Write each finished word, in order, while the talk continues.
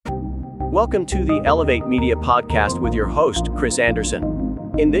Welcome to the Elevate Media Podcast with your host, Chris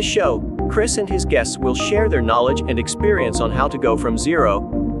Anderson. In this show, Chris and his guests will share their knowledge and experience on how to go from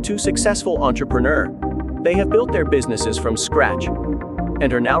zero to successful entrepreneur. They have built their businesses from scratch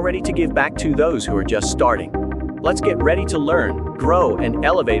and are now ready to give back to those who are just starting. Let's get ready to learn, grow, and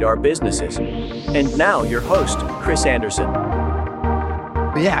elevate our businesses. And now, your host, Chris Anderson.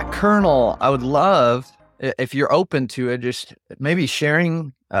 Yeah, Colonel, I would love, if you're open to it, just maybe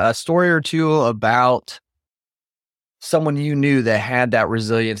sharing a story or two about someone you knew that had that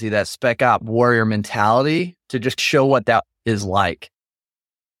resiliency, that spec op warrior mentality, to just show what that is like.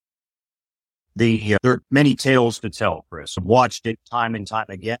 There are many tales to tell, Chris. I've watched it time and time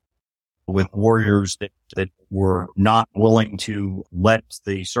again with warriors that were not willing to let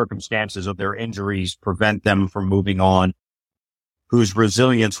the circumstances of their injuries prevent them from moving on, whose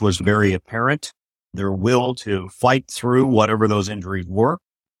resilience was very apparent, their will to fight through whatever those injuries were,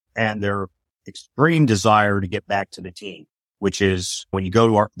 and their extreme desire to get back to the team, which is when you go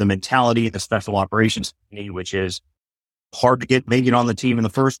to the mentality of the special operations committee, which is hard to make it on the team in the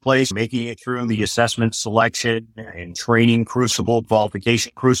first place, making it through the assessment, selection, and training crucible,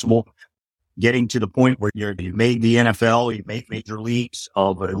 qualification crucible, getting to the point where you made the NFL, you made major leagues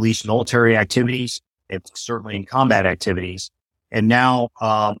of at least military activities, and certainly in combat activities. And now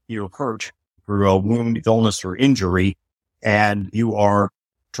you're hurt through a wound, illness, or injury, and you are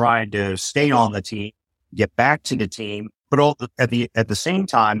trying to stay on the team, get back to the team, but at the same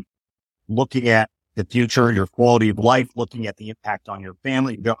time, looking at the future, your quality of life, looking at the impact on your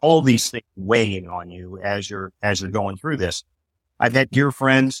family, you've got all these things weighing on you as you're going through this. I've had dear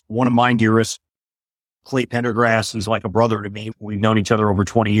friends, one of my dearest, Clay Pendergrass, who's like a brother to me. We've known each other over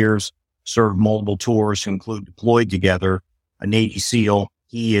 20 years, served multiple tours to include deployed together, a Navy SEAL.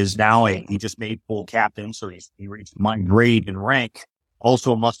 He is now he just made full captain, so he reached my grade and rank.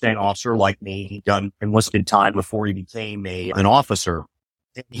 Also a Mustang officer like me. He'd done enlisted time before he became an officer.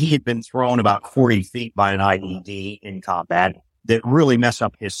 He had been thrown about 40 feet by an IED in combat that really messed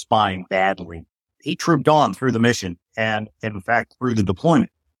up his spine badly. He trooped on through the mission and, in fact, through the deployment.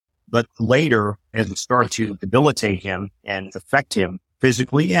 But later, as it started to debilitate him and affect him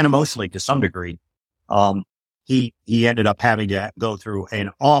physically and emotionally to some degree, he ended up having to go through an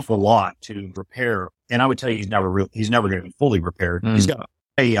awful lot to repair. And I would tell you, he's never going to be fully repaired. He's got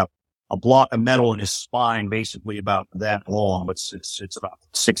a block of metal in his spine, basically about that long, but it's about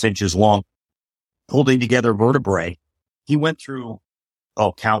 6 inches long, holding together vertebrae. He went through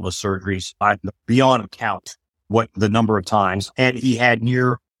countless surgeries, beyond count what the number of times, and he had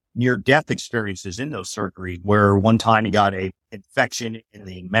near death experiences in those surgeries, where one time he got a infection in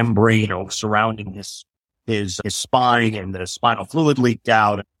the membrane surrounding his spine, and the spinal fluid leaked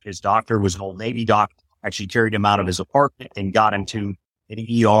out. His doctor was an old Navy doc, actually carried him out of his apartment and got him to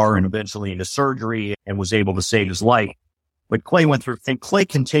an ER and eventually into surgery and was able to save his life. But Clay went through, and Clay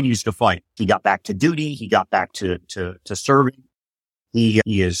continues to fight. He got back to duty. He got back to serving. He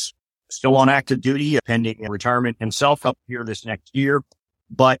is still on active duty, pending retirement himself up here this next year,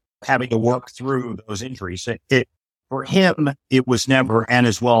 but having to work through those injuries. For him, it was never, and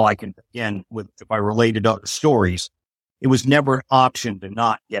as well, if I related other stories, it was never an option to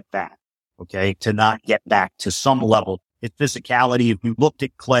not get back, to not get back to some level. It's physicality. If you looked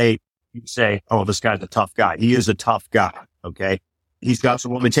at Clay, you'd say, oh, this guy's a tough guy. He is a tough guy, He's got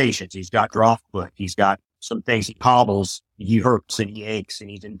some limitations. He's got drop foot. He's got some things. He hobbles, he hurts, and he aches, and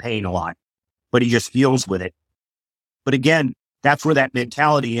he's in pain a lot. But he just feels with it. But again, that's where that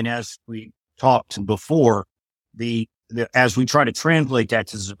mentality, and as we talked before, as we try to translate that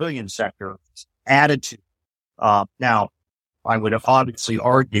to the civilian sector, attitude. Now, I would have obviously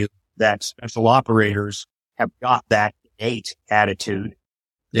argued that special operators have got that innate attitude.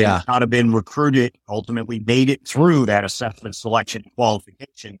 They Yeah. not have been recruited, ultimately made it through that assessment, selection,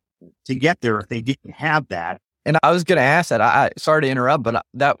 qualification to get there if they didn't have that. And I was going to ask that. I sorry to interrupt, but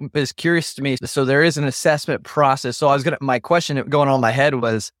that is curious to me. So there is an assessment process. So my question going on in my head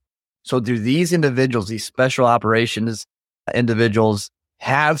was, so do these individuals, these special operations individuals,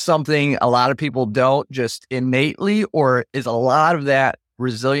 have something a lot of people don't, just innately, or is a lot of that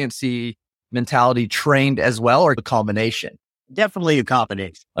resiliency mentality trained as well, or a combination? Definitely a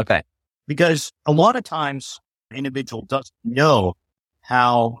combination. Okay. Because a lot of times an individual doesn't know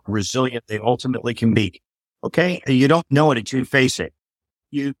how resilient they ultimately can be. You don't know it until you face it.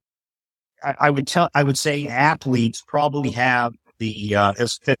 I would say athletes probably have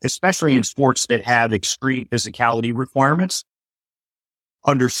especially in sports that have extreme physicality requirements,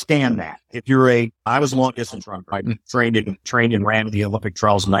 understand that. If you're I was a long distance runner. I trained and ran the Olympic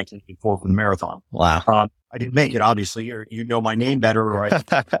trials in 1984 for the marathon. Wow. I didn't make it, obviously, or you know my name better, right?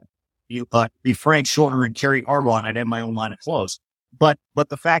 be Frank Shorter and Kerry Harbaugh, and I'd have my own line of clothes. But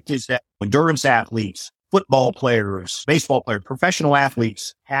the fact is that endurance athletes, football players, baseball players, professional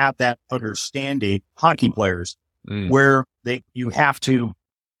athletes have that understanding, hockey players, where you have to,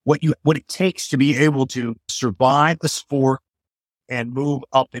 what it takes to be able to survive the sport and move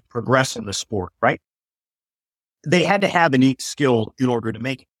up and progress in the sport, right? They had to have innate skill in order to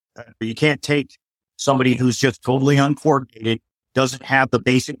make it. You can't take somebody who's just totally uncoordinated, doesn't have the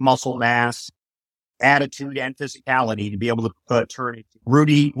basic muscle mass, attitude, and physicality to be able to turn it.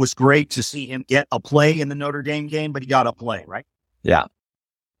 Rudy was great to see him get a play in the Notre Dame game, but he got a play, right? Yeah.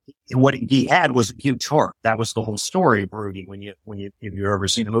 What he had was a huge heart. That was the whole story of Rudy. If you've ever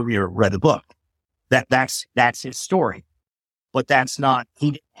seen the movie or read the book, that's his story. But that's not,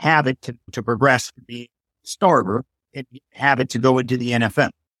 he didn't have it to progress to be a starter and have it to go into the NFL.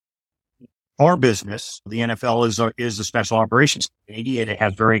 Our business, the NFL is a special operations community, and it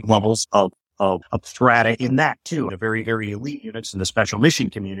has varying levels of strata in that too. The very, very elite units in the special mission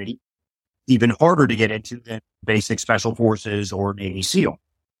community, even harder to get into than basic special forces or Navy SEAL.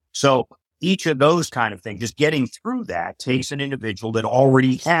 So each of those kind of things, just getting through that takes an individual that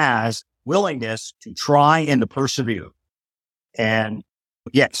already has willingness to try and to persevere. And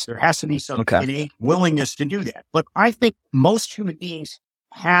yes, there has to be some innate willingness to do that. But I think most human beings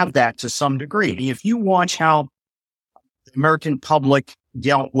have that to some degree. If you watch how the American public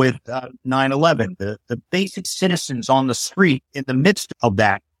dealt with 9/11, the basic citizens on the street in the midst of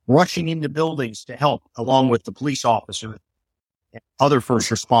that, rushing into buildings to help, along with the police officers and other first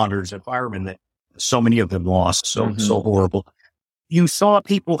responders and firemen that so many of them lost. So horrible. You saw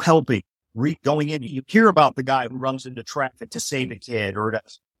people helping, going in. You hear about the guy who runs into traffic to save a kid or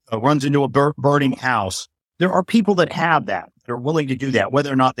runs into a burning house. There are people that have that. They're willing to do that,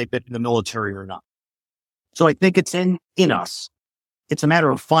 whether or not they've been in the military or not. So I think it's in us. It's a matter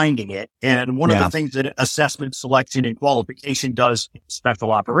of finding it. And one of the things that assessment, selection, and qualification does in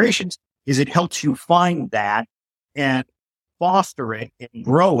special operations is it helps you find that and foster it and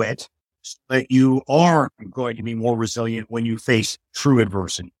grow it so that you are going to be more resilient when you face true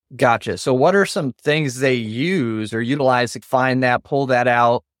adversity. Gotcha. So what are some things they use or utilize to find that, pull that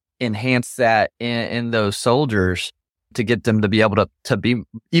out, enhance that in those soldiers to get them to be able to be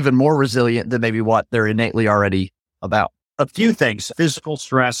even more resilient than maybe what they're innately already about? A few things. Physical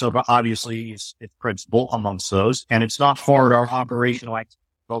stress, obviously, is principal amongst those. And it's not hard. Our operational activities,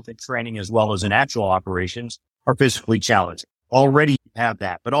 both in training as well as in actual operations, are physically challenging. Already have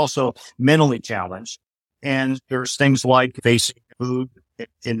that, but also mentally challenged. And there's things like facing food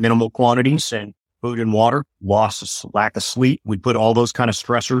in minimal quantities and food and water, lack of sleep. We put all those kind of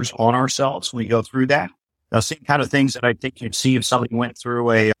stressors on ourselves when we go through that. The same kind of things that I think you'd see if somebody went through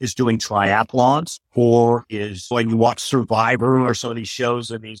is doing triathlons or is when you watch Survivor or some of these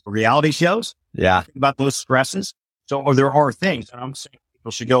shows and these reality shows. Yeah. Think about those stresses. Or there are things, and I'm saying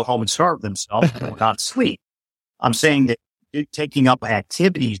people should go home and starve themselves or not sleep. I'm saying that taking up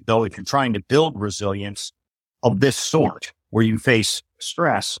activities, though, if you're trying to build resilience of this sort, where you face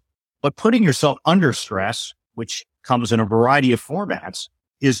stress, but putting yourself under stress, which comes in a variety of formats,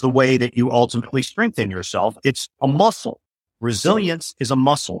 is the way that you ultimately strengthen yourself. It's a muscle. Resilience is a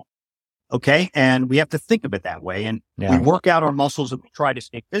muscle. Okay. And we have to think of it that way. And we work out our muscles and we try to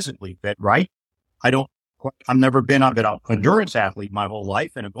stay physically fit, right? I've never been an endurance athlete my whole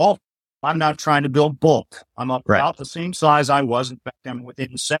life. And golf, I'm not trying to build bulk. I'm about the same size I was. In fact, I'm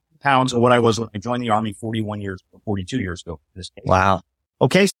within 7 pounds of what I was when I joined the Army 42 years ago. In this case. Wow.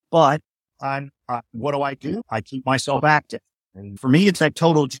 Okay. But what do? I keep myself active. And for me, it's like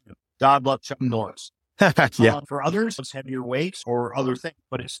total gym. God love Chuck Norris. For others, it's heavier weights or other things,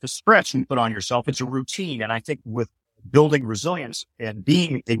 but it's the stress you put on yourself. It's a routine. And I think with building resilience and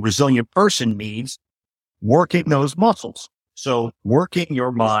being a resilient person means working those muscles. So working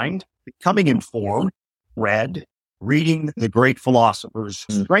your mind, becoming informed, reading the great philosophers,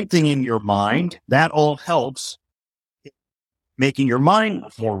 strengthening your mind, that all helps making your mind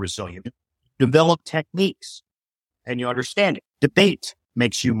more resilient. Develop techniques and you understand it. Debate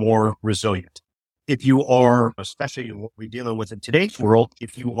makes you more resilient. If you are, especially what we're dealing with in today's world,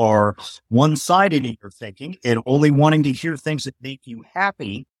 if you are one-sided in your thinking and only wanting to hear things that make you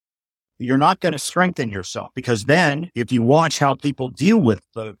happy, you're not going to strengthen yourself, because then if you watch how people deal with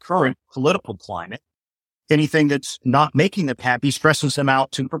the current political climate, anything that's not making them happy stresses them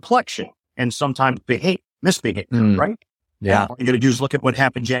out to perplexion and sometimes misbehavior, right? Yeah. And all you're going to do is look at what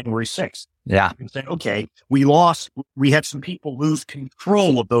happened January 6th. Yeah. And say, okay, we had some people lose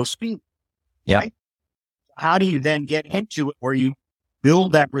control of those people. Yeah. Right? How do you then get into it where you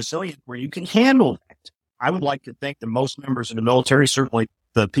build that resilience, where you can handle that? I would like to think that most members in the military, certainly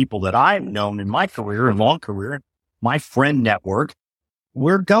the people that I've known in my career and long career, my friend network,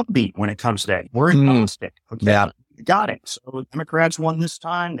 we're gumbeat when it comes to that. We're agnostic. Okay. Yeah. Got it. So Democrats won this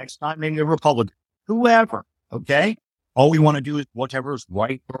time. Next time, maybe a Republican, whoever. Okay. All we want to do is whatever is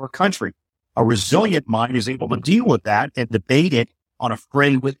right for our country. A resilient mind is able to deal with that and debate it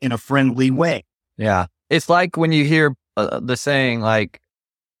in a friendly way. Yeah. It's like when you hear the saying, like,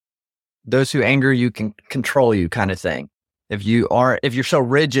 those who anger you can control you, kind of thing. If you're so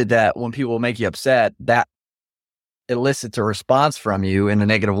rigid that when people make you upset, that elicits a response from you in a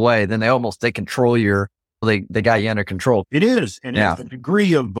negative way, then they control they got you under control. It is. And yeah. The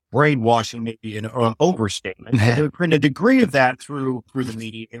degree of brainwashing may be an overstatement. And a degree of that through the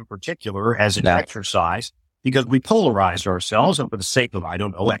media in particular as an exercise, because we polarize ourselves, and for the sake of,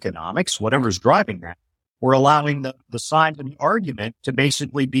 economics, whatever's driving that, we're allowing the side of the argument to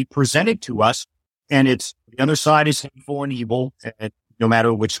basically be presented to us. And the other side is hateful and evil, and no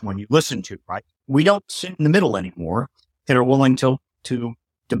matter which one you listen to, right? We don't sit in the middle anymore and are willing to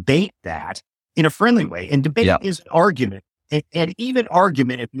debate that in a friendly way. And debate is an argument. And even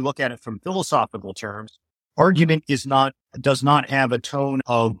argument, if you look at it from philosophical terms, argument does not have a tone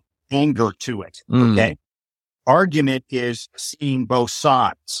of anger to it. Okay. Argument is seeing both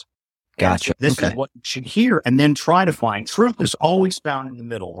sides. Gotcha. This is what you should hear, and then try to find truth is always found in the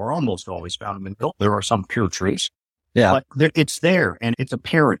middle, or almost always found in the middle. There are some pure truths. Yeah. But it's there and it's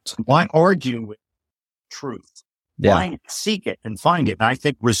apparent. Why argue with truth? Yeah. Why seek it and find it? And I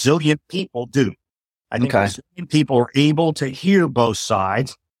think resilient people do. I think resilient people are able to hear both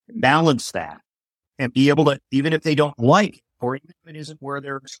sides, balance that, and be able to, even if they don't like it, or even if it isn't where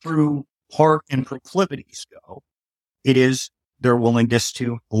their true heart and proclivities go, it is their willingness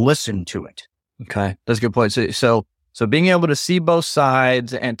to listen to it. Okay. That's a good point. So being able to see both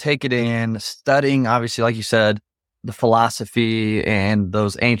sides and take it in, studying, obviously, like you said, the philosophy and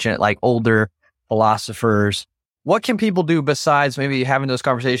those ancient, like older philosophers. What can people do besides maybe having those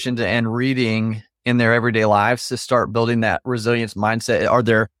conversations and reading in their everyday lives to start building that resilience mindset? Are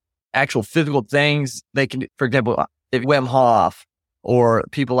there actual physical things they can do? For example, if Wim Hof or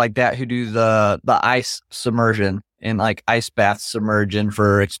people like that who do the ice submersion and like ice bath submersion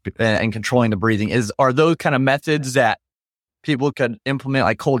and controlling the breathing, are those kind of methods that people could implement,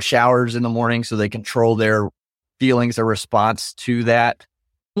 like cold showers in the morning so they control their feelings or response to that?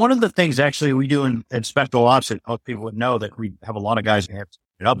 One of the things actually we do in special ops that most people would know that we have a lot of guys who have to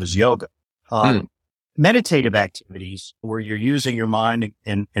pick it up is yoga. Meditative activities where you're using your mind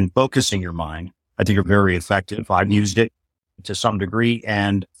and focusing your mind, I think are very effective. I've used it to some degree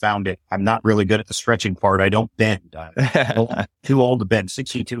and found it. I'm not really good at the stretching part. I don't bend. I'm too old to bend.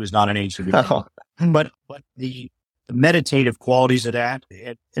 62 is not an age to do that. But the meditative qualities of that,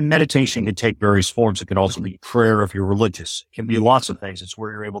 and meditation can take various forms. It can also be prayer if you're religious. It can be lots of things. It's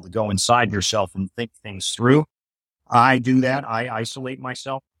where you're able to go inside yourself and think things through. I do that. I isolate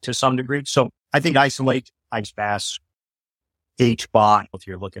myself to some degree. So I think isolate, ice baths, HBOT, if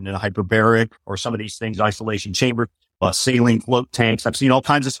you're looking at a hyperbaric or some of these things, isolation chamber, saline float tanks. I've seen all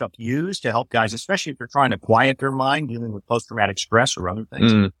kinds of stuff used to help guys, especially if you're trying to quiet their mind, dealing with post-traumatic stress or other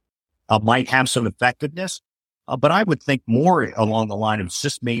things. Might have some effectiveness. But I would think more along the line of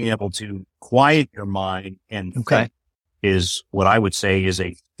just being able to quiet your mind and think is what I would say is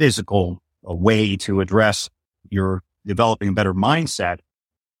a physical way to address your developing a better mindset,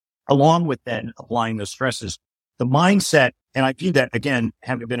 along with then applying the stresses. The mindset, and I view that, again,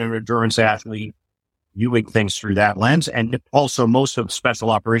 having been an endurance athlete, viewing things through that lens, and also most of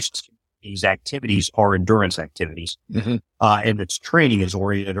special operations, these activities are endurance activities, and its training is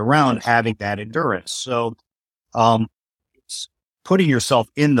oriented around having that endurance. So it's putting yourself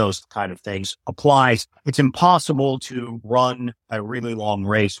in those kind of things applies. It's impossible to run a really long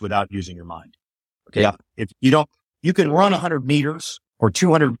race without using your mind. Okay. Yeah. If you can run 100 meters or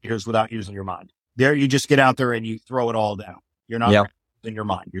 200 meters without using your mind. There, you just get out there and you throw it all down. You're not in your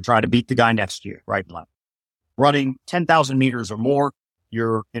mind. You're trying to beat the guy next to you, right and left. Running 10,000 meters or more,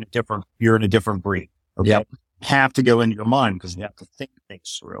 you're in a different breed. Okay. Yep. Have to go into your mind because you have to think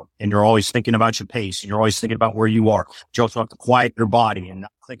things through, and you're always thinking about your pace, and you're always thinking about where you are. You also have to quiet your body and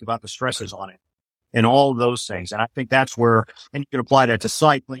not think about the stresses on it and all of those things. And I think that's where, and you can apply that to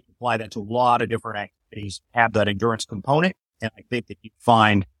cycling, apply that to a lot of different activities, have that endurance component. And I think that you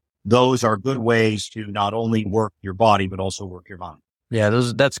find those are good ways to not only work your body, but also work your mind. Yeah,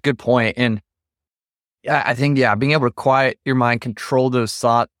 that's a good point. And I think, being able to quiet your mind, control those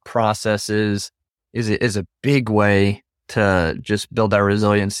thought processes is a big way to just build that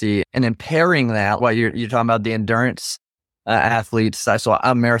resiliency. And then pairing that, you're talking about the endurance athletes. So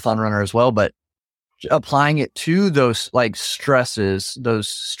I'm a marathon runner as well, but applying it to those like stresses, those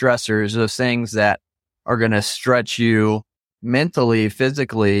stressors, those things that are going to stretch you mentally,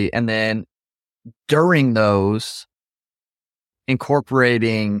 physically, and then during those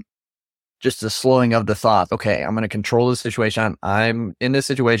incorporating just the slowing of the thought. Okay, I'm going to control the situation. I'm in this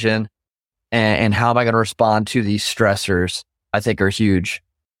situation, and how am I going to respond to these stressors? I think are huge.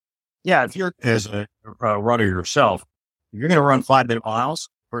 Yeah, if you're as a runner yourself, you're going to run 5-minute miles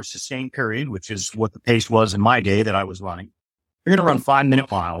for a sustained period, which is what the pace was in my day that I was running. You're going to run 5-minute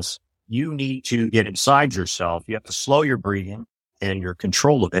miles. You need to get inside yourself. You have to slow your breathing and your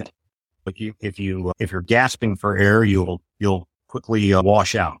control of it. But if you're gasping for air, you'll quickly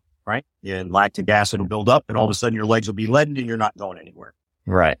wash out, right? And lactic acid will build up, and all of a sudden your legs will be leaden, and you're not going anywhere.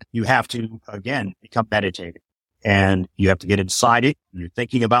 Right. You have to again become meditative, and you have to get inside it. You're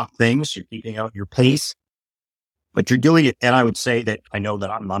thinking about things. You're keeping out your pace, but you're doing it. And I would say that I know that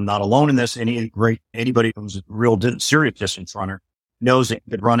I'm not alone in this. Anybody who's a real serious distance runner knows that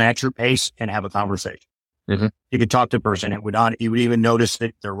you could run at your pace and have a conversation. Mm-hmm. You could talk to a person and you would even notice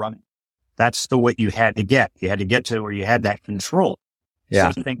that they're running. That's the way you had to get. You had to get to where you had that control. Yeah.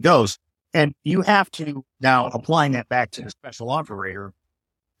 So the thing goes. And you have to now applying that back to the special operator,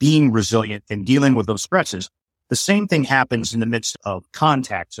 being resilient and dealing with those stresses. The same thing happens in the midst of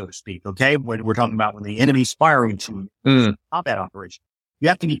contact, so to speak. Okay. When we're talking about when the enemy's firing to combat operation, you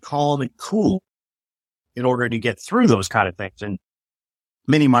have to be calm and cool in order to get through those kind of things. And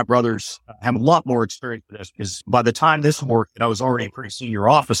many of my brothers have a lot more experience with this because by the time this worked, I was already a pretty senior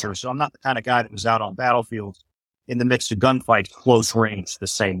officer. So I'm not the kind of guy that was out on battlefields in the midst of gunfights, close range the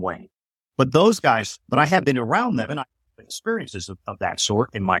same way. But those guys, but I have been around them and I have experiences of that sort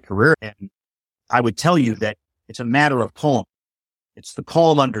in my career. And I would tell you that it's a matter of calm. It's the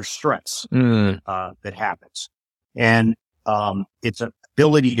calm under stress that happens. And it's an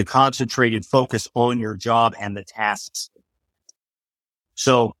ability to concentrate and focus on your job and the tasks.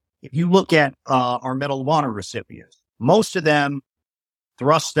 So if you look at our Medal of Honor recipients, most of them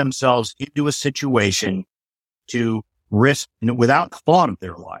thrust themselves into a situation to risk, without thought of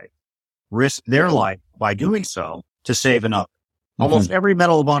their life, risk their life by doing so to save another. Almost every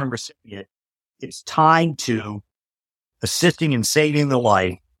Medal of Honor recipient is tied to assisting in saving the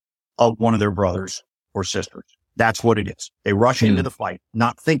life of one of their brothers or sisters. That's what it is. They rush into the fight,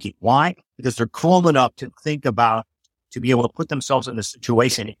 not thinking. Why? Because they're calm enough to think about, to be able to put themselves in the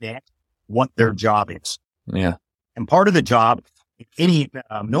situation and what their job is. Yeah. And part of the job, any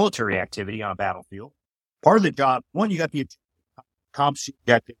military activity on a battlefield, part of the job, one, you got the comps, you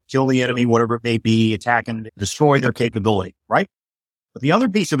got to kill the enemy, whatever it may be, attack and destroy their capability, right? But the other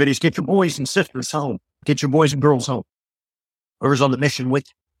piece of it is get your boys and sisters home, get your boys and girls home. Whoever's on the mission with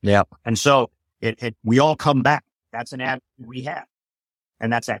you. Yeah. And so we all come back. That's an attitude we have.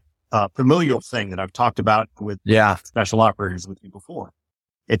 And that's that familial thing that I've talked about with special operators with you before.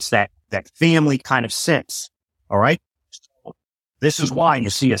 It's that family kind of sense. All right. So this is why you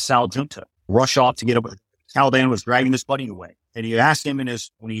see a Sal Junta rush off to get up. Taliban was dragging this buddy away. And you ask him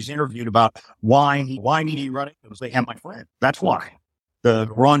when he's interviewed about why need he run it? It was, they have my friend. That's why. The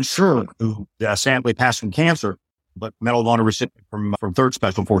Ron Sher, who sadly passed from cancer, but Medal of Honor recipient from 3rd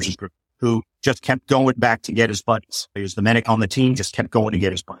Special Forces Group, who just kept going back to get his buddies. He was the medic on the team, just kept going to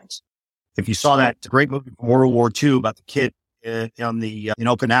get his buddies. If you saw that, it's a great movie from World War II about the kid in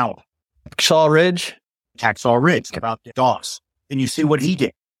Okinawa. Hacksaw Ridge, about the dogs. And you see what he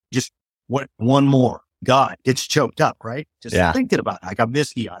did. Just one more. God, it's choked up, right? Just thinking about it. Like I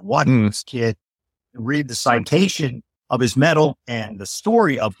watched this kid read the citation of his medal and the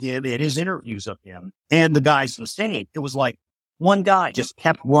story of him and his interviews of him and the guys in the state. It was like one guy just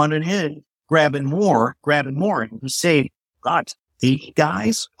kept running in, grabbing more, and he saved, God, 80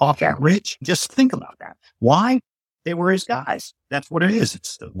 guys off that ridge. Just think about that. Why? They were his guys. That's what it is.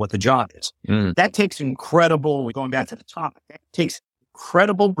 It's what the job is. That takes going back to the topic, that takes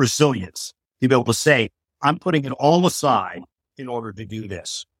incredible resilience to be able to say, I'm putting it all aside in order to do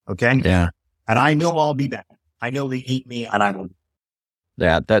this. Okay. Yeah. And I know I'll be back. I know they eat me and I will.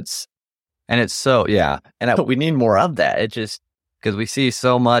 Yeah. And we need more of that. It just, because we see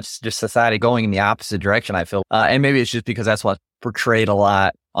so much just society going in the opposite direction, I feel. And maybe it's just because that's what's portrayed a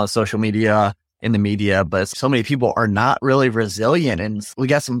lot on social media, in the media, but so many people are not really resilient. And we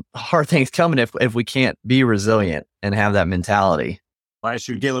got some hard things coming if we can't be resilient and have that mentality. As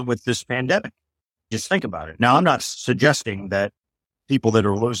you're dealing with this pandemic, just think about it. Now, I'm not suggesting that people that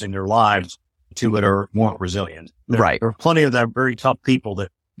are losing their lives to it are more resilient. There are plenty of them very tough people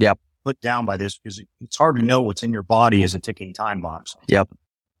that put down by this because it's hard to know what's in your body as a ticking time bomb.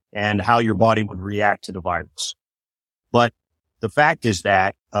 And how your body would react to the virus. But the fact is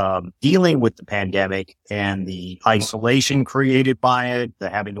that dealing with the pandemic and the isolation created by it, the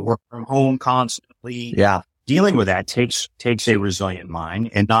having to work from home constantly. Yeah. Dealing with that takes a resilient mind,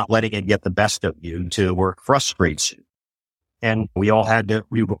 and not letting it get the best of you to work frustrates you. And we all had to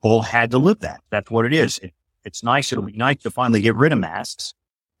live that. That's what it is. It's nice. It'll be nice to finally get rid of masks.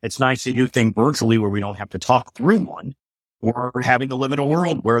 It's nice to do things virtually where we don't have to talk through one, or having to live in a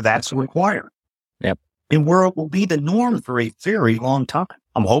world where that's required. Yep. And where it will be the norm for a very long time.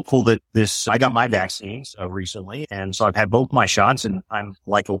 I'm hopeful that I got my vaccines recently, and so I've had both my shots, and I'm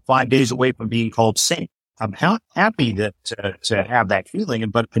like 5 days away from being called safe. I'm happy to have that feeling,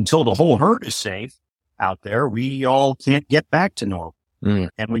 but until the whole herd is safe out there, we all can't get back to normal. And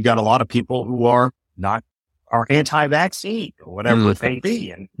we got a lot of people who are anti-vaccine or whatever it may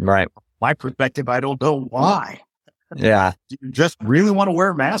be. And right. My perspective, I don't know why. Yeah. Do you just really want to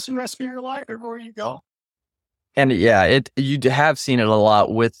wear masks the rest of your life everywhere you go? And yeah, you have seen it a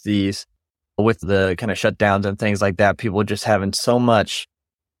lot with the kind of shutdowns and things like that. People just having so much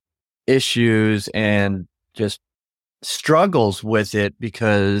issues and just struggles with it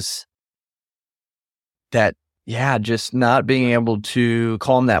because just not being able to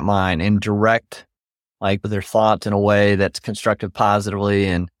calm that mind and direct like their thoughts in a way that's constructive positively.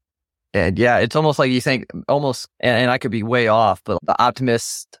 And yeah, it's almost like you think and I could be way off, but the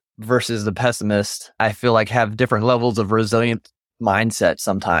optimist versus the pessimist, I feel like have different levels of resilient mindset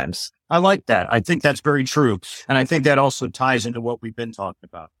sometimes. I like that. I think that's very true. And I think that also ties into what we've been talking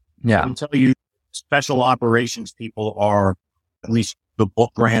about. Yeah. I can tell you, special operations people are, at least the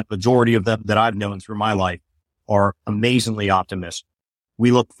grand majority of them that I've known through my life, are amazingly optimistic.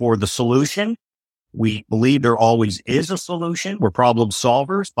 We look for the solution. We believe there always is a solution. We're problem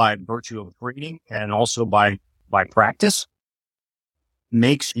solvers by virtue of training and also by practice.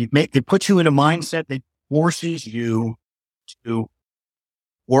 It puts you in a mindset that forces you to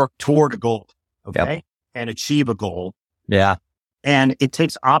work toward a goal, okay, yep, and achieve a goal. Yeah. And it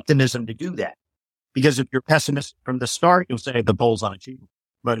takes optimism to do that. Because if you're pessimistic from the start, you'll say the goal's unachievable.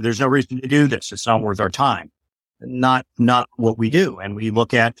 But there's no reason to do this. It's not worth our time. Not what we do. And we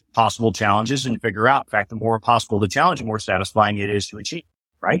look at possible challenges and figure out, in fact, the more possible the challenge, the more satisfying it is to achieve,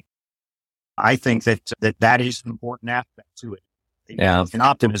 right? I think that is an important aspect to it. Yeah. And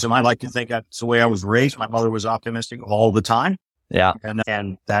optimism, I like to think that's the way I was raised. My mother was optimistic all the time. Yeah.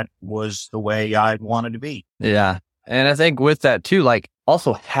 And that was the way I wanted to be. Yeah. And I think with that too, like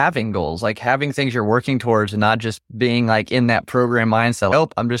also having goals, like having things you're working towards and not just being like in that program mindset. Oh,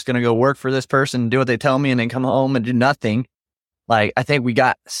 I'm just going to go work for this person, do what they tell me and then come home and do nothing. Like, I think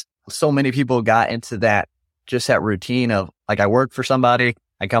so many people got into that routine of like, I work for somebody,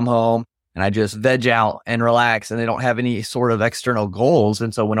 I come home and I just veg out and relax, and they don't have any sort of external goals.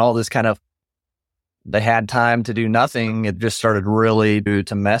 And so when all this they had time to do nothing, it just started really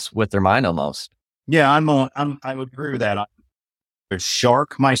to mess with their mind almost. Yeah, I would agree with that. I'm a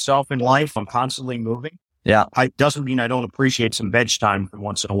shark myself in life. I'm constantly moving. Yeah. It doesn't mean I don't appreciate some veg time from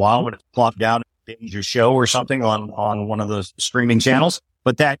once in a while when it's plopped down and binge a show or something on one of the streaming channels.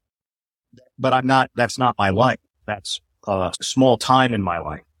 But that's not my life. That's a small time in my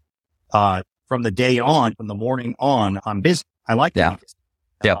life. From the morning on, I'm busy. I like that.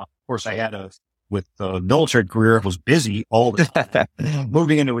 Yeah. Of course, with the military career, I was busy all the time.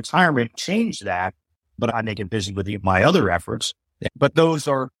 Moving into retirement changed that, but I make it busy with my other efforts. Yeah. But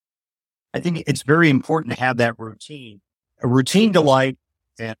I think it's very important to have that routine, a routine delight.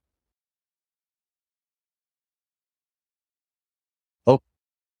 And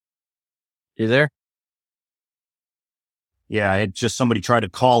you there? Yeah, it's just somebody tried to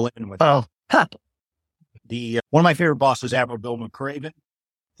call in with one of my favorite bosses, Admiral Bill McCraven.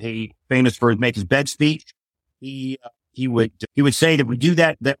 He famous for make his bed speech. He would say that we do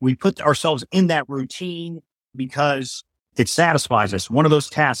that we put ourselves in that routine because it satisfies us. One of those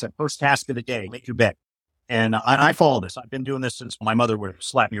tasks, that first task of the day, make your bed. And I follow this. I've been doing this since my mother would have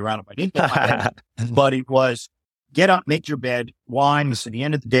slapped me around if I didn't make my bed. But it was get up, make your bed. Why? Because at the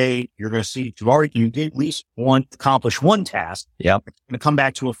end of the day, you're going to see you did at least accomplish one task. Yep. It's going to come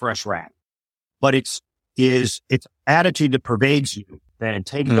back to a fresh rack. But it's attitude that pervades you and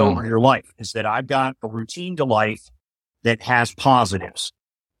takes over your life is that I've got a routine to life that has positives.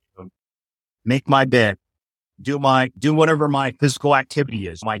 Make my bed, do whatever my physical activity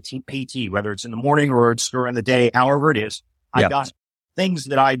is, my PT, whether it's in the morning or it's during the day, however it is. I've got things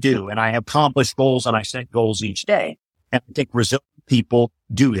that I do, and I have accomplished goals, and I set goals each day. And I think resilient people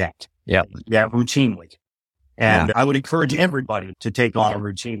do that. Yeah. Yeah, routinely. And I would encourage everybody to take on a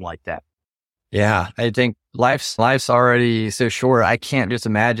routine like that. Yeah. I think life's already so short. I can't just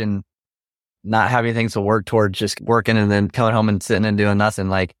imagine not having things to work towards, just working and then coming home and sitting and doing nothing.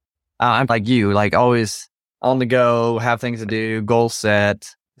 Like I'm like you, like always on the go, have things to do, goal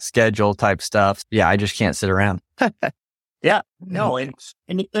set, schedule type stuff. Yeah, I just can't sit around. Yeah, no, and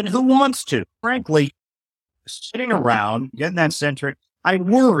who wants to? Frankly, sitting around, getting that centric. I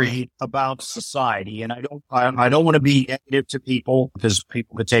worry about society, and I don't want to be negative to people because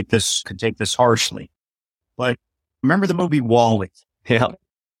people could take this harshly. But remember the movie WALL-E? Yeah.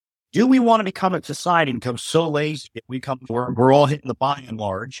 Do we want to become a society and become so lazy that we're all hitting the by and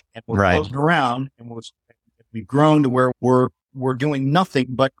large, and we're Right. closing around, and we've grown to where we're doing nothing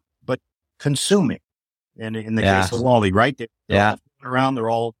but consuming. And in the case of WALL-E, right? They're all around, they're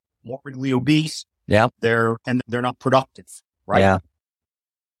all morbidly obese. Yeah. They're not productive, right? Yeah.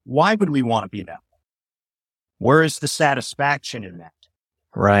 Why would we want to be that way? Where is the satisfaction in that?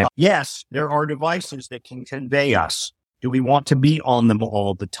 Right. Yes, there are devices that can convey us. Do we want to be on them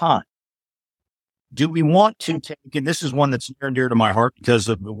all the time? Do we want to take, and this is one that's near and dear to my heart because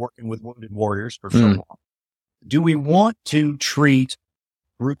of working with wounded warriors for so long. Do we want to treat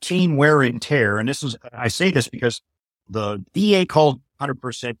routine wear and tear? And I say this because the VA called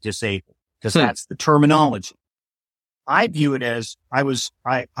 100% disabled because that's the terminology. I view it as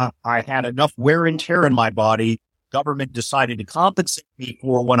I had enough wear and tear in my body. Government decided to compensate me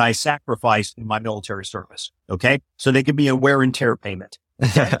for when I sacrificed in my military service. Okay. So they could be a wear and tear payment.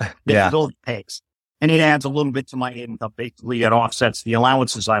 Okay? Disability pays. And it adds a little bit to my income. Basically, it offsets the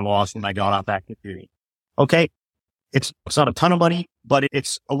allowances I lost when I got off active duty. Okay. It's not a ton of money, but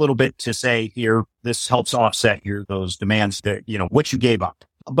it's a little bit to say here, this helps offset those demands that, what you gave up.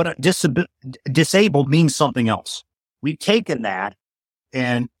 But disabled means something else. We've taken that,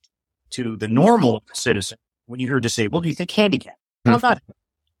 and to the normal citizen, when you hear disabled, you think handicap. No, not.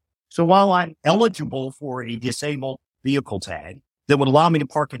 So while I'm eligible for a disabled vehicle tag that would allow me to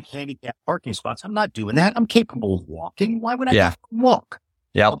park in handicapped parking spots, I'm not doing that. I'm capable of walking. Why would I have to walk?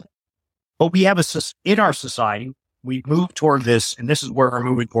 Yeah. But we have in our society, we move toward this, and this is where we're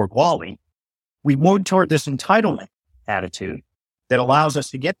moving toward WALL-E. We move toward this entitlement attitude that allows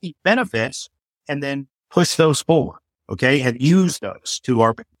us to get the benefits and then push those forward. Okay. And use those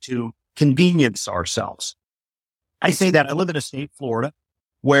to convenience ourselves. I say that I live in a state, Florida,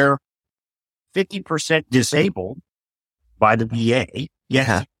 where 50% disabled by the VA,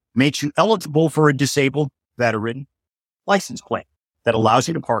 makes you eligible for a disabled veteran license plate that allows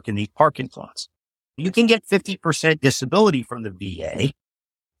you to park in these parking slots. You can get 50% disability from the VA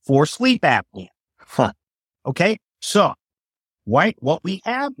for sleep apnea. Okay. So what we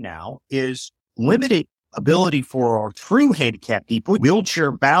have now is limited ability for our true handicapped people,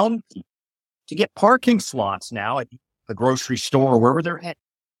 wheelchair bound people, to get parking slots now at the grocery store or wherever they're headed.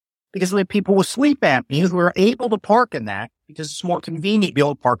 Because we have people with sleep apnea who are able to park in that because it's more convenient to be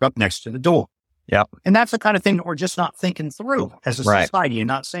able to park up next to the door. Yep. And that's the kind of thing that we're just not thinking through as a society and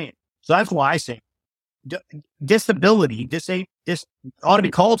not saying. So that's why I say disability, this ought to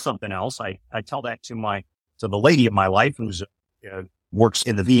be called something else. I tell that to the lady of my life who's works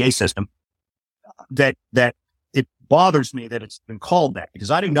in the VA system. That it bothers me that it's been called that because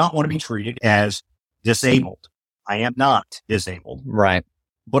I do not want to be treated as disabled. I am not disabled. Right.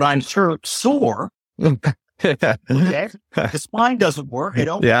 But I'm sure sore. Okay. The spine doesn't work. I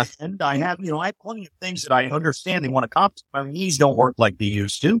don't. Yeah. And I have plenty of things that I understand they want to compensate. My knees don't work like they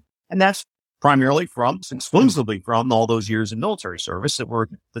used to. And that's primarily exclusively from all those years in military service that were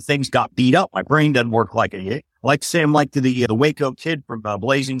the things got beat up. My brain doesn't work like it. I like to say I'm like the Waco Kid from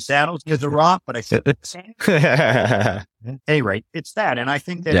Blazing Saddles. He has a rock, but I said, at any rate, it's that. And I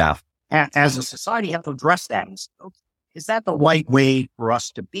think that as a society, you have to address that. Is that the right way for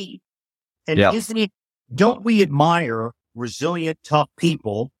us to be? And don't we admire resilient, tough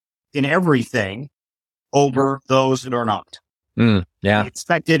people in everything over those that are not? We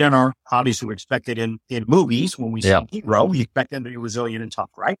expect it obviously we expect it in movies when we see a hero, we expect them to be resilient and tough,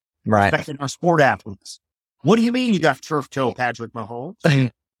 right? Right. We expect it in our sport athletes. What do you mean you got turf toe Patrick Mahomes?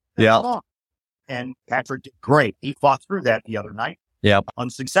 And Patrick did great. He fought through that the other night.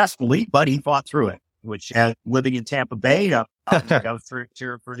 Unsuccessfully, but he fought through it, which living in Tampa Bay, I was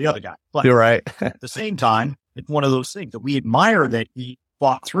cheering for the other guy. But you're right. at the same time, it's one of those things that we admire that he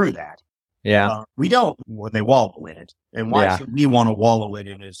fought through that. We don't when they wallow in it. And why should we want to wallow in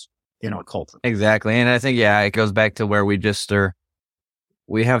it in our culture? Exactly. And I think, it goes back to where we just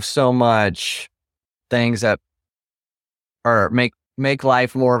we have so much things that make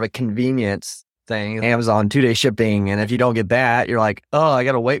life more of a convenience thing. Amazon 2-day shipping. And if you don't get that, you're like, oh, I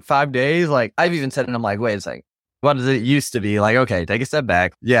got to wait 5 days. Like I've even said it. And I'm like, wait a second. what does it used to be? Like, okay, take a step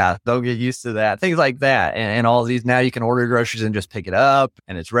back. Yeah, don't get used to that. Things like that. And all these, now you can order groceries and just pick it up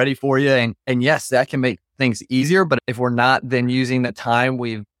and it's ready for you. And yes, that can make things easier. But if we're not then using the time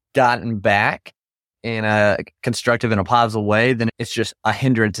we've gotten back in a constructive and a positive way, then it's just a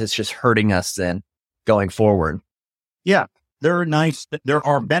hindrance. It's just hurting us then going forward. Yeah. There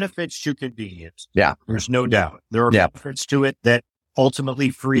are benefits to convenience. Yeah. There's no doubt. There are benefits to it that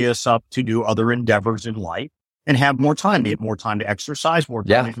ultimately free us up to do other endeavors in life and have more time. We have more time to exercise, more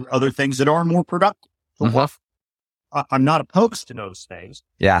time to do other things that are more productive. So I'm not opposed to those things.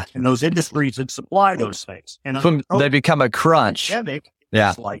 Yeah. And those industries that supply those things. And they become a crunch.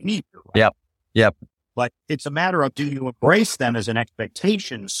 Yeah. Like me. Right? Yep. But it's a matter of, do you embrace them as an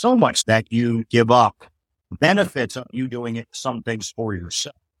expectation so much that you give up benefits of you doing some things for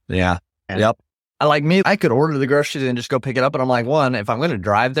yourself? Yeah. Like me, I could order the groceries and just go pick it up. And I'm like, one, if I'm going to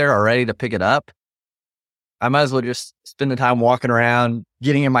drive there already to pick it up, I might as well just spend the time walking around,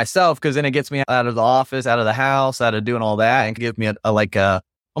 getting it myself, because then it gets me out of the office, out of the house, out of doing all that, and give me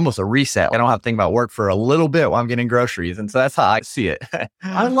almost a reset. I don't have to think about work for a little bit while I'm getting groceries. And so that's how I see it.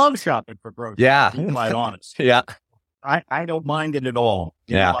 I love shopping for groceries. Yeah. To be quite honest. Yeah. I don't mind it at all.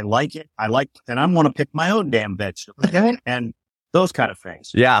 Yeah. I like it. And I want to pick my own damn vegetables and those kind of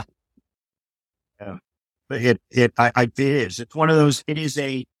things. Yeah. But it is. It's one of those.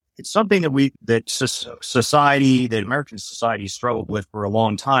 It's something that society, that American society, struggled with for a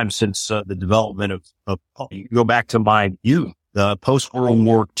long time since the development of. You go back to my youth, the post World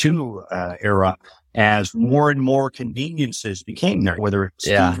War II era, as more and more conveniences became there, whether it's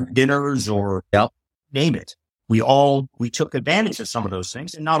dinners or name it. We took advantage of some of those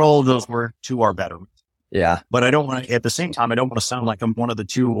things, and not all of those were to our betterment. Yeah. But I don't want to, at the same time, I don't want to sound like I'm one of the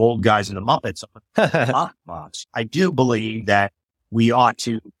two old guys in the Muppets. I do believe that we ought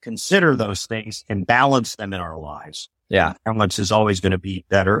to consider those things and balance them in our lives. Yeah. Balance is always going to be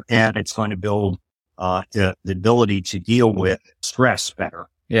better, and it's going to build the ability to deal with stress better.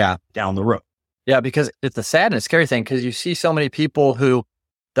 Yeah. Down the road. Yeah, because it's a sad and scary thing, because you see so many people who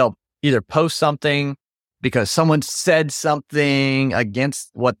they'll either post something because someone said something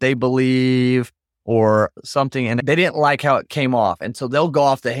against what they believe or something, and they didn't like how it came off. And so they'll go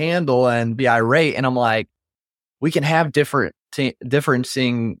off the handle and be irate. And I'm like, we can have differences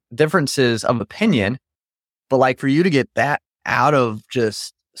of opinion, but like for you to get that out of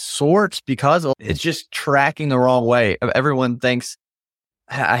just sorts because it's just tracking the wrong way. Everyone thinks,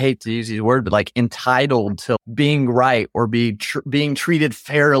 I hate to use these words, but like entitled to being right or being treated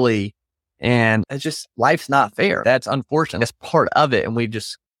fairly. And it's just, life's not fair. That's unfortunate. That's part of it. And we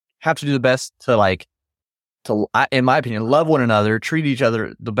just have to do the best to in my opinion, love one another, treat each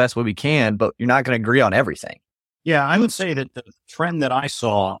other the best way we can, but you're not going to agree on everything. Yeah, I would say that the trend that I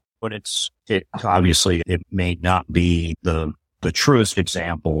saw, but obviously it may not be the truest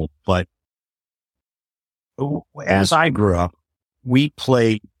example, but as I grew up, I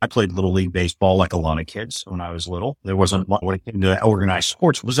played Little League Baseball like a lot of kids when I was little. There wasn't, when it came to organized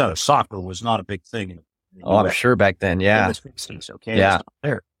sports, soccer was not a big thing. I'm sure back then. Yeah. Okay. Yeah.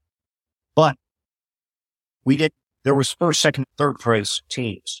 There. But there was first, second, third place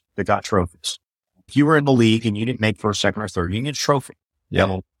teams that got trophies. If you were in the league and you didn't make first, second, or third, you get a trophy.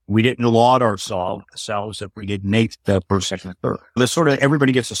 Yeah. We didn't laud ourselves if we didn't make the first, second, or third. This sort of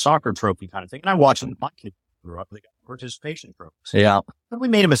everybody gets a soccer trophy kind of thing. And I watched my kids grew up, they got participation trophies. Yeah. But we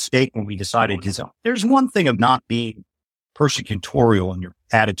made a mistake when we decided there's one thing of not being persecutorial in your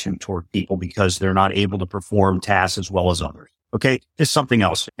attitude toward people because they're not able to perform tasks as well as others. Okay. It's something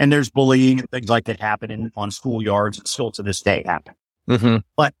else. And there's bullying and things like that happen on schoolyards and still to this day happen. Mm-hmm.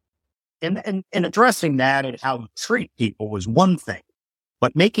 But in addressing that and how to treat people was one thing,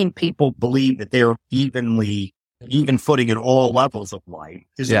 but making people believe that they're even footing at all levels of life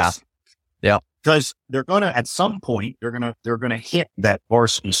is this. Yeah. Because they're going to, at some point, they're going to hit that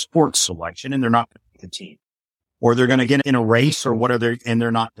varsity sports selection and they're not going to make the team, or they're going to get in a race or whatever, and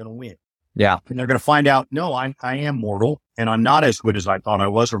they're not going to win. Yeah. And they're going to find out, no, I am mortal and I'm not as good as I thought I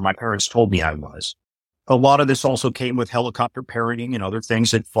was, or my parents told me I was. A lot of this also came with helicopter parenting and other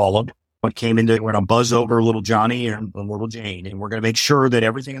things that followed. What came into, we're going to buzz over little Johnny and little Jane, and we're going to make sure that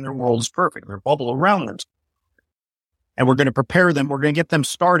everything in their world is perfect. Their bubble around them. And we're going to prepare them. We're going to get them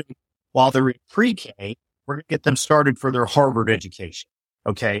started while they're in pre-K. We're going to get them started for their Harvard education.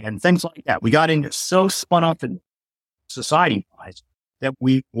 Okay. And things like that. We got into so spun up in society-wise that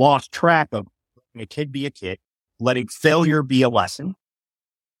we lost track of letting a kid be a kid, letting failure be a lesson.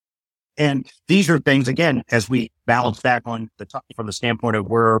 And these are things, again, as we balance back on the top from the standpoint of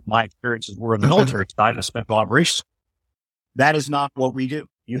where my experiences were in the military side of special operations, that is not what we do.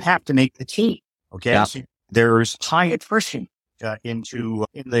 You have to make the team. Okay. Yeah. So there's high attrition in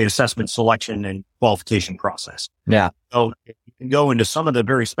the assessment selection and qualification process. Yeah. So you can go into some of the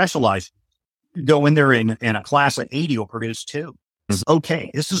very specialized, you go in there in a class of 80 will produce 2. It's okay.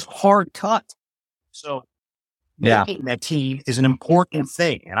 This is hard cut. So making that team is an important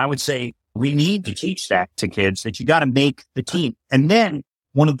thing. And I would say we need to teach that to kids, that you got to make the team. And then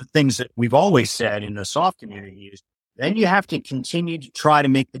one of the things that we've always said in the soft community is then you have to continue to try to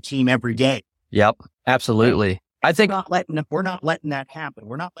make the team every day. Yep. Absolutely. I think we're not letting that happen.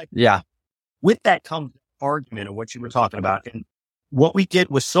 We're not letting. Yeah. With that comes the argument of what you were talking about. And what we did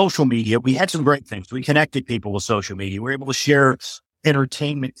with social media, we had some great things. We connected people with social media. We were able to share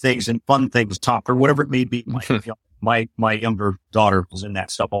entertainment things and fun things, talk or whatever it may be. My younger daughter was in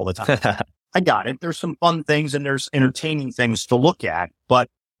that stuff all the time. I got it. There's some fun things and there's entertaining things to look at, but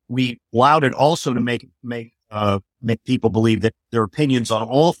we allowed it also to make people believe that their opinions on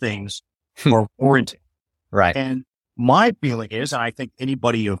all things are warranted. Right. And my feeling is, and I think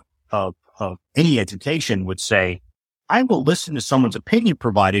anybody of any education would say, I will listen to someone's opinion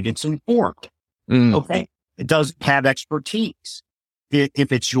provided it's informed. Okay. It doesn't have expertise.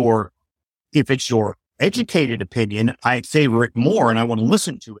 If it's your educated opinion, I favor it more and I want to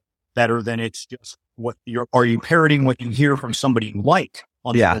listen to it better than it's just are you parroting what you hear from somebody you like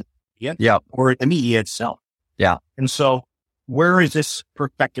on the media or the media itself? Yeah. And so where is this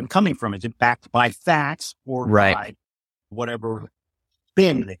perspective coming from? Is it backed by facts or by whatever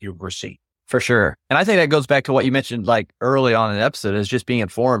spin that you've received? For sure. And I think that goes back to what you mentioned like early on in the episode is just being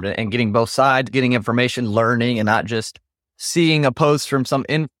informed and getting both sides, getting information, learning, and not just seeing a post from some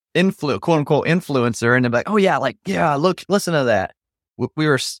quote unquote influencer and they're like, oh yeah, look, listen to that. We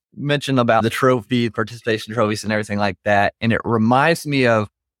were mentioning about the participation trophies and everything like that. And it reminds me of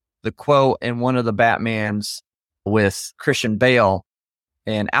the quote in one of the Batmans with Christian Bale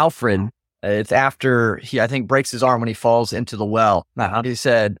and Alfred. It's after he, I think, breaks his arm when he falls into the well. He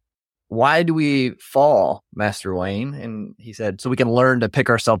said, why do we fall, Master Wayne? And he said, so we can learn to pick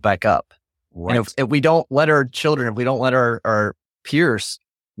ourselves back up. Right. And if we don't let our children, if we don't let our peers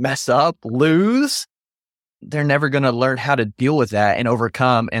mess up, lose, they're never going to learn how to deal with that and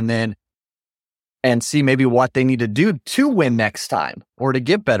overcome and see maybe what they need to do to win next time or to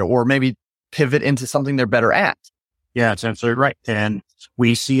get better or maybe pivot into something they're better at. Yeah, that's absolutely right. And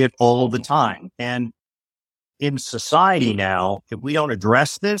we see it all the time. And in society now, if we don't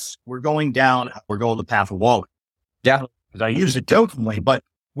address this, we're going the path of wallet. Yeah. I use it jokingly, but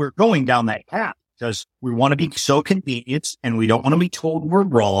we're going down that path because we want to be so convenient and we don't want to be told we're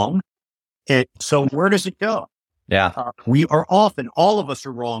wrong. So where does it go? Yeah. We are often, all of us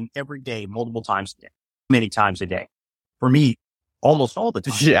are wrong every day, multiple times a day, many times a day. For me, almost all the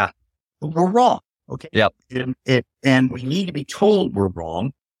time. Yeah. We're wrong. Okay. Yep. And we need to be told we're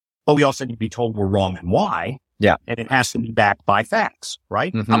wrong, but we also need to be told we're wrong and why. Yeah. And it has to be backed by facts,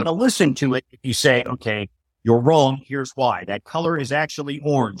 right? Mm-hmm. I'm going to listen to it if you say, okay, you're wrong. Here's why. That color is actually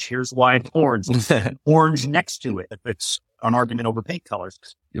orange. Here's why it's orange. Orange next to it. If it's an argument over paint colors.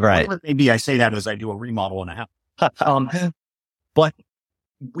 Right. Maybe I say that as I do a remodel in a house. But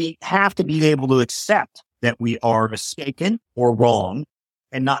we have to be able to accept that we are mistaken or wrong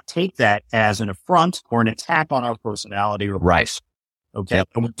and not take that as an affront or an attack on our personality or right. Okay. Yep.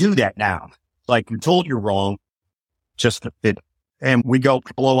 And we do that now. Like you're told you're wrong, and we go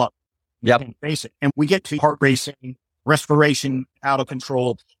blow up. Yep. Face it. And we get to heart racing, respiration out of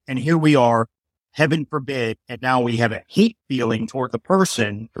control. And here we are, heaven forbid. And now we have a hate feeling toward the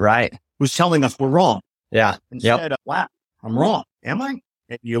person who's telling us we're wrong. Yeah. Instead of, wow, I'm wrong. Am I?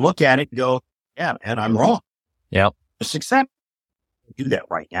 And you look at it and go, yeah, and I'm wrong. Yep. Just accept. Do that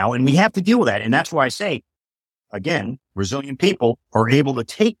right now. And we have to deal with that. And that's why I say, again, resilient people are able to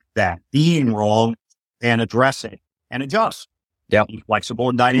take that being wrong and address it and adjust. Yep. Be flexible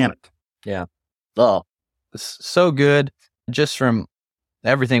and dynamic. Yeah. Oh, so good. Just from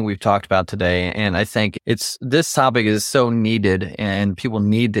everything we've talked about today. And I think this topic is so needed and people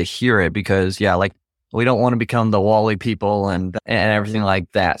need to hear it because we don't want to become the Wall-E people and everything like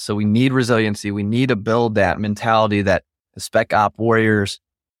that. So we need resiliency. We need to build that mentality that the Spec Op warriors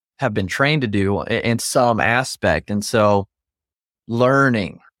have been trained to do in some aspect. And so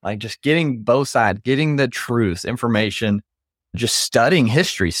learning, like just getting both sides, getting the truth, information, just studying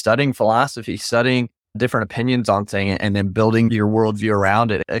history, studying philosophy, studying different opinions on things, and then building your worldview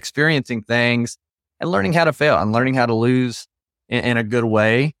around it, experiencing things and learning how to fail and learning how to lose in a good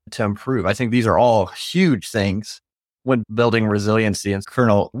way to improve. I think these are all huge things when building resiliency. And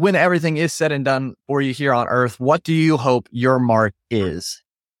Colonel, when everything is said and done for you here on Earth, what do you hope your mark is?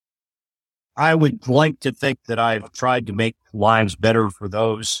 I would like to think that I've tried to make lives better for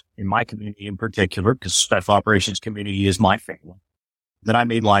those in my community in particular, because special operations community is my family, that I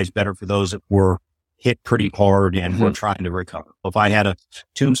made lives better for those that were hit pretty hard and were trying to recover. If I had a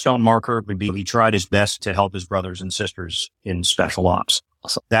tombstone marker, it would be he tried his best to help his brothers and sisters in special ops.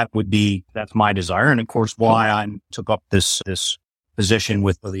 So that's my desire. And of course, why I took up this position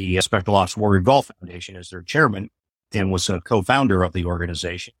with the Special Ops Warrior Golf Foundation as their chairman and was a co-founder of the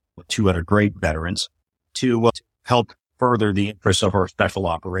organization with two other great veterans to help further the interests of our special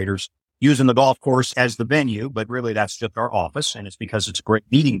operators, using the golf course as the venue, but really that's just our office. And it's because it's a great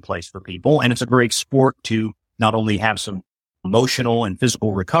meeting place for people. And it's a great sport to not only have some emotional and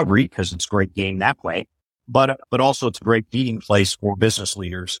physical recovery, because it's a great game that way, but also it's a great meeting place for business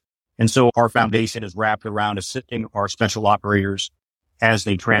leaders. And so our foundation is wrapped around assisting our special operators as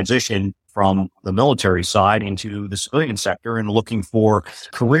they transition from the military side into the civilian sector and looking for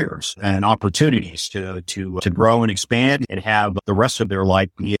careers and opportunities to grow and expand and have the rest of their life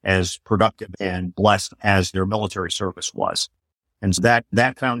be as productive and blessed as their military service was. And so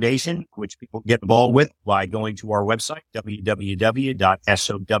that foundation, which people get involved with by going to our website,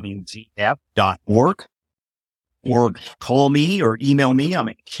 www.sowgf.org, or call me or email me. I'm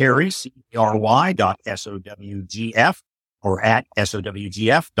at Cary.sowgf or at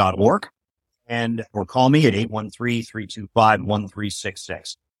sowgf.org. Or call me at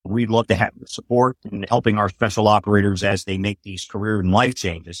 813-325-1366. We'd love to have your support in helping our special operators as they make these career and life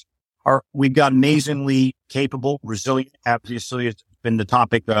changes. We've got amazingly capable, resilient, obviously it's been the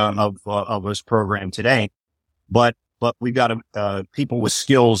topic of this program today, but we've got people with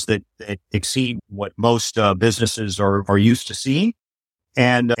skills that exceed what most businesses are used to seeing.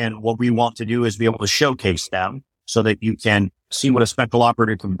 And what we want to do is be able to showcase them so that you can see what a special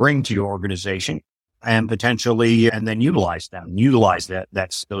operator can bring to your organization and potentially, and then utilize their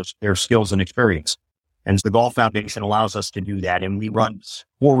skills and experience. And the Golf Foundation allows us to do that. And we run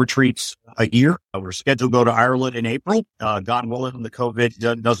 4 retreats a year. We're scheduled to go to Ireland in April. God willing, the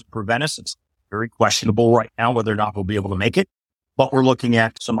COVID doesn't prevent us. It's very questionable right now whether or not we'll be able to make it. But we're looking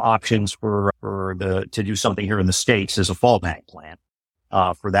at some options to do something here in the States as a fallback plan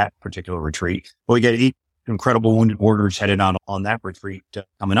for that particular retreat. But we get 8 incredible wounded warriors headed on that retreat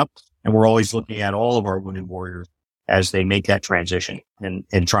coming up. And we're always looking at all of our wounded warriors as they make that transition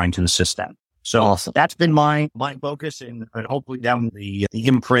and trying to assist them. So awesome. That's been my focus and hopefully down the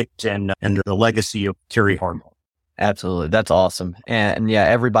imprint and the legacy of Cary Hardball. Absolutely. That's awesome. And yeah,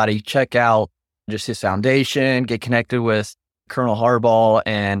 everybody check out just his foundation, get connected with Colonel Hardball,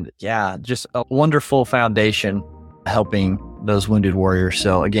 and yeah, just a wonderful foundation helping those wounded warriors.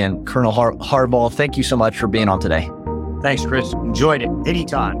 So again, Colonel Hardball, thank you so much for being on today. Thanks, Chris. Enjoyed it.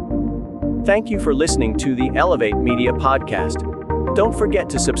 Anytime. Thank you for listening to the Elevate Media Podcast. Don't forget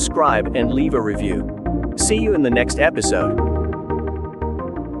to subscribe and leave a review. See you in the next episode.